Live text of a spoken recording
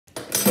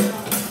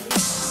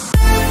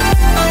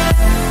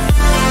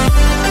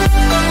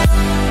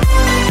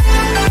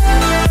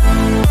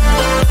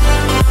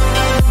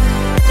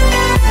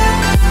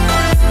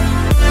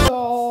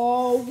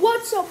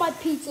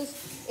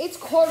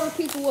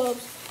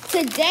Oreos.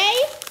 Today,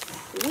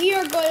 we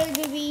are going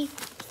to be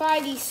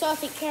trying these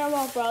salted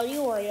caramel brownie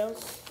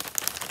Oreos.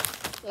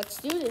 Let's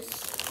do this.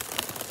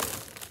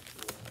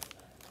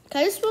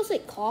 Kind of smells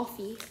like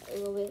coffee a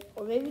little bit,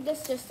 or maybe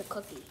that's just a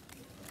cookie.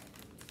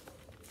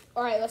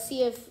 All right, let's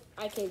see if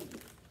I can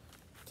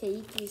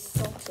eat these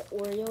salted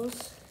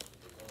Oreos.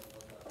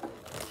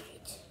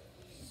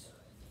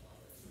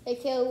 Hey,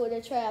 Kayla,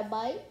 wanna try a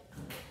bite?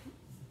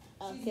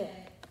 Okay.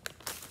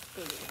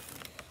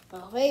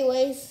 Well,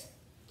 anyways,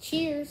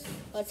 cheers.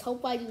 Let's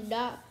hope I do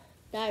not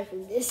die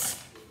from this.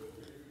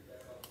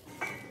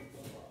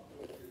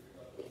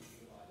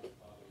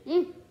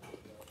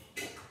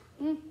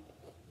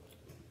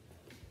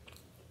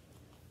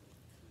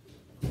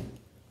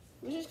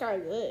 This is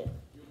kind of good.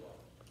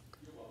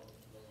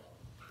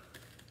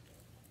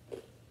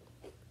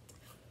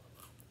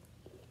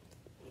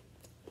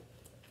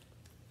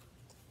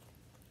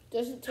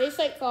 Doesn't taste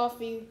like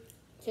coffee.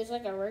 It tastes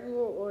like a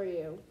regular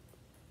Oreo.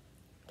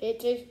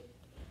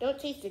 Don't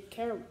taste the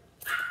caramel.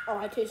 Oh,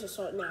 I taste the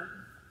salt now.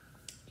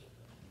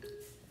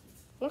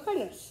 What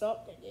kind of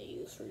salt did they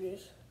use for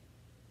this?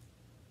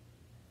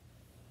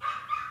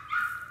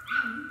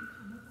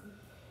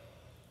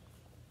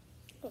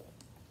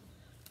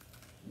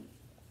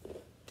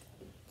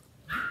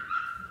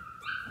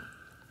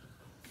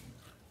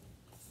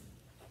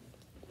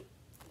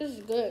 This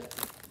is good.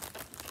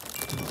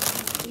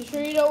 You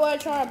sure you don't want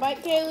to try a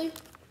bite, Kaylee?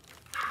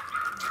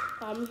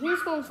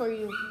 Here's one for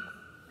you.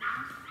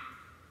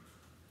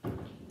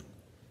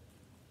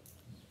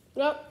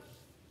 Yep.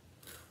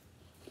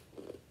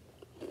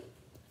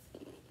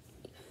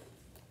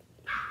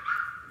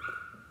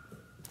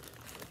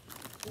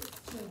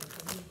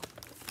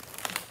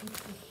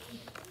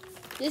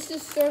 This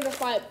is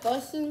certified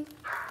bussin'.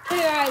 10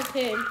 out of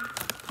 10.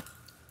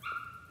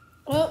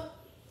 Well,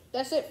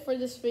 that's it for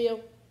this video.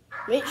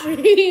 Make sure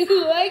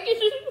you like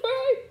and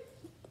subscribe.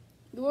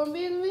 You want to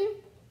be in the video?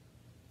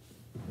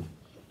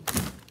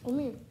 Come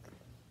here.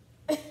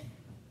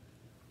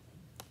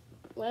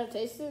 Want to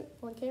taste it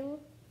on camera?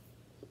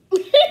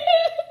 What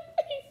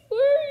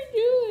are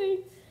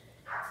you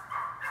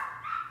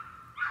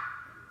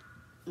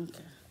doing?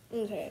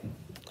 Okay.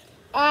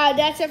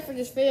 That's it for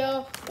this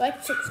video.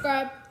 Like,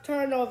 subscribe,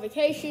 turn on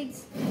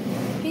notifications.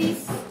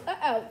 Peace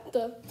out.